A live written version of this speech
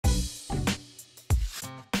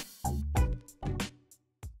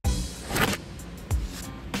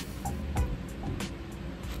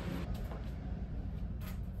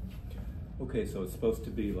Okay, so it's supposed to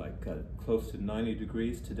be like close to 90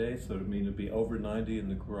 degrees today, so it means it'll be over 90 in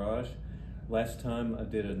the garage. Last time I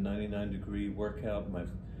did a 99-degree workout, my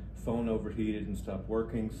phone overheated and stopped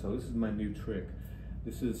working, so this is my new trick.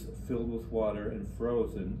 This is filled with water and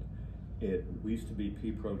frozen. It used to be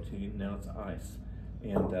pea protein, now it's ice.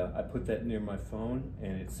 And I put that near my phone,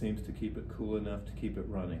 and it seems to keep it cool enough to keep it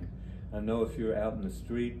running. I know if you're out in the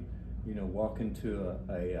street, you know, walking to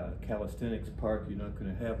a calisthenics park, you're not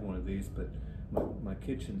going to have one of these, but my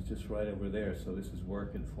kitchen's just right over there, so this is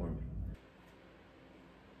working for me.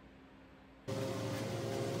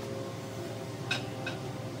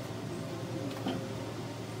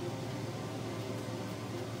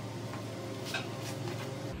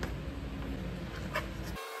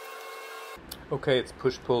 Okay, it's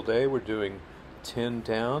push-pull day. We're doing 10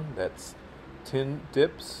 down, that's 10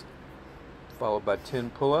 dips, followed by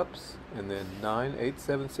 10 pull-ups, and then 9, 8,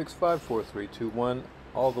 7, 6, 5, 4, 3, 2, 1,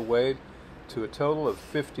 all the way to a total of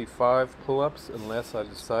 55 pull-ups, unless I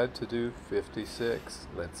decide to do 56.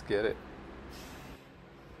 Let's get it.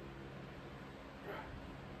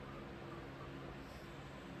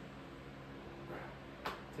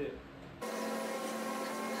 Tip.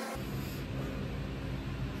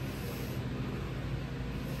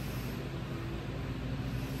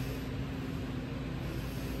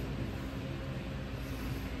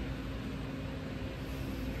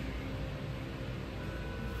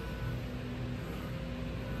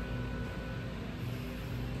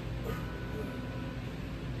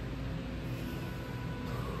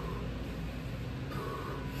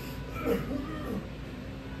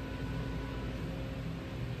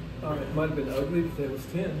 It might have been ugly if it was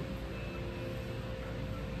 10.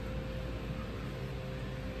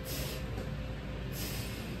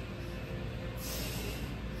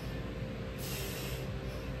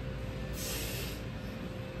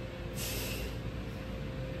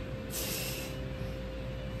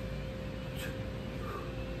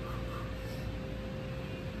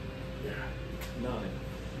 Yeah. 9.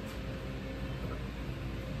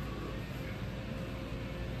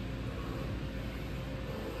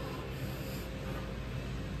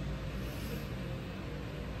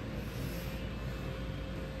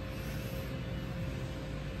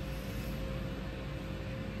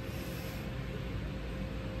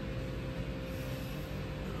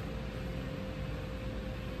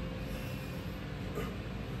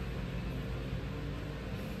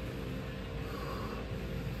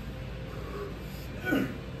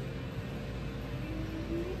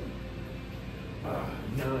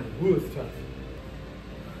 Ooh, it's tough.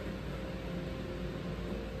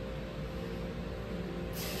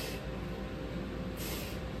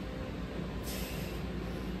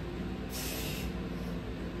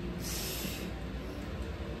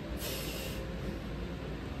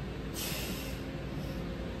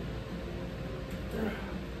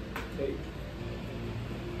 Eight.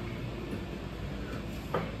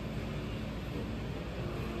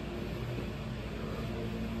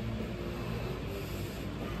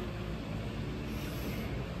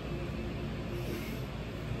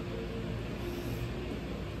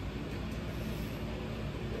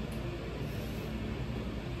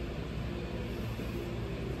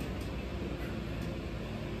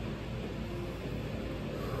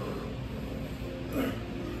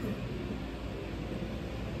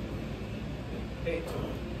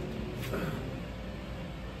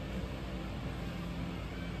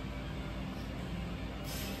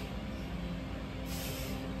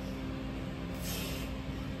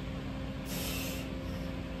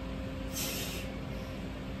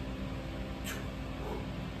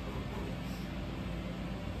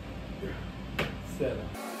 Seven.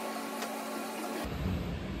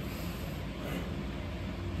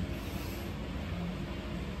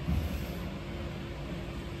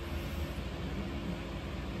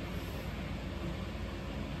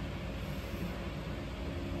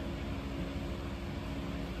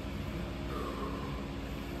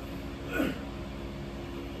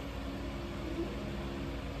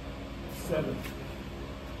 Seven.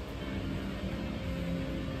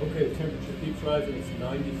 Okay, the temperature keeps rising. It's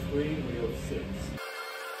 93, we have 6.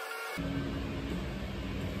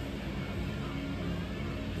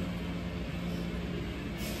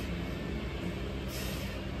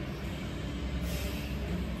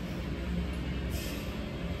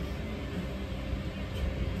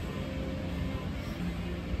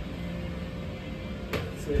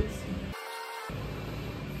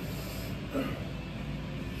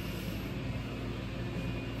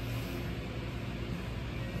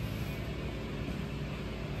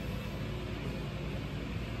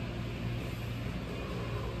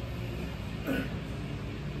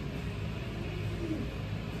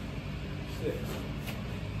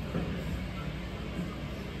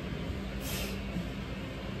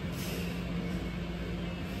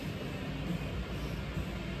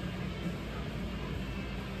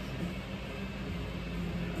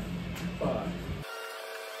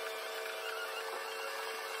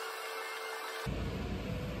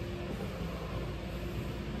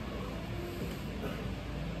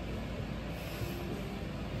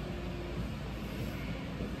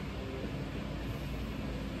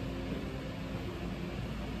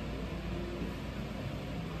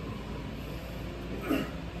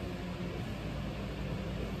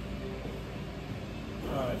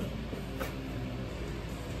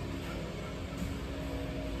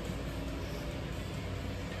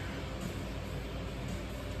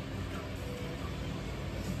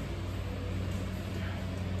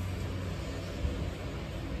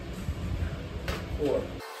 4.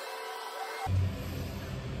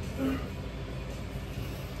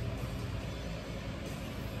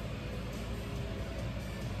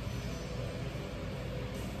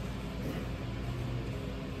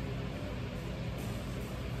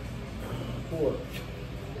 4.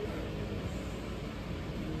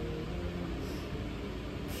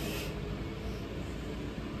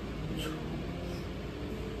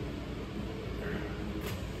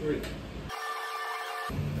 3.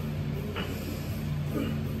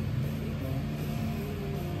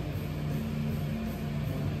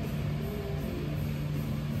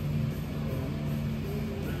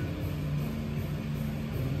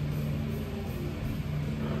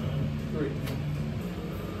 3.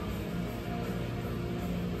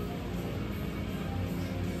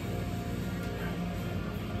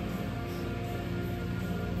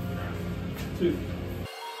 2.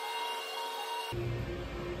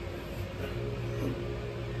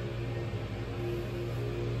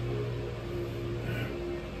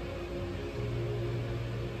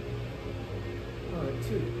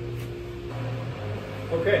 2.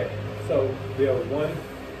 Okay, so we have 1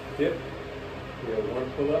 dip, we have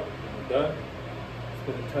 1 pull-up, done. It's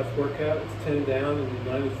been a tough workout. It's 10 down in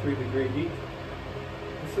 93-degree heat.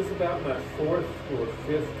 This is about my 4th or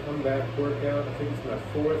 5th comeback workout. I think it's my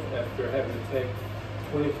 4th after having to take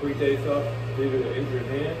 23 days off due to an injured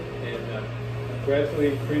hand, and I'm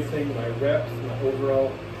gradually increasing my reps, my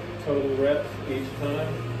overall total reps each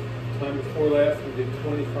time. Time before last we did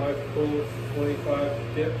 25 pulls,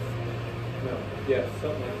 25 dips. No, yeah,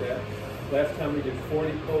 something like that. Last time we did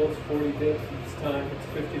 40 pulls, 40 dips. This time it's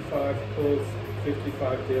 55 pulls,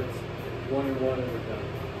 55 dips, 1 and 1, and we're done.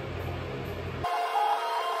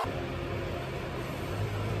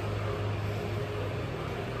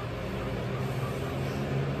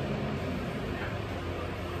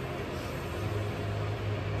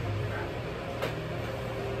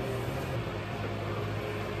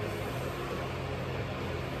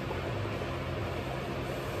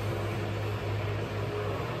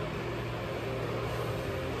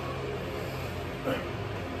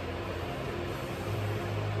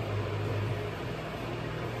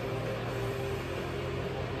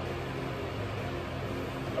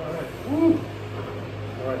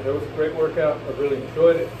 All right, that was a great workout. I really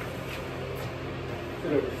enjoyed it.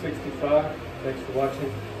 Did over 65. Thanks for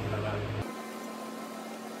watching.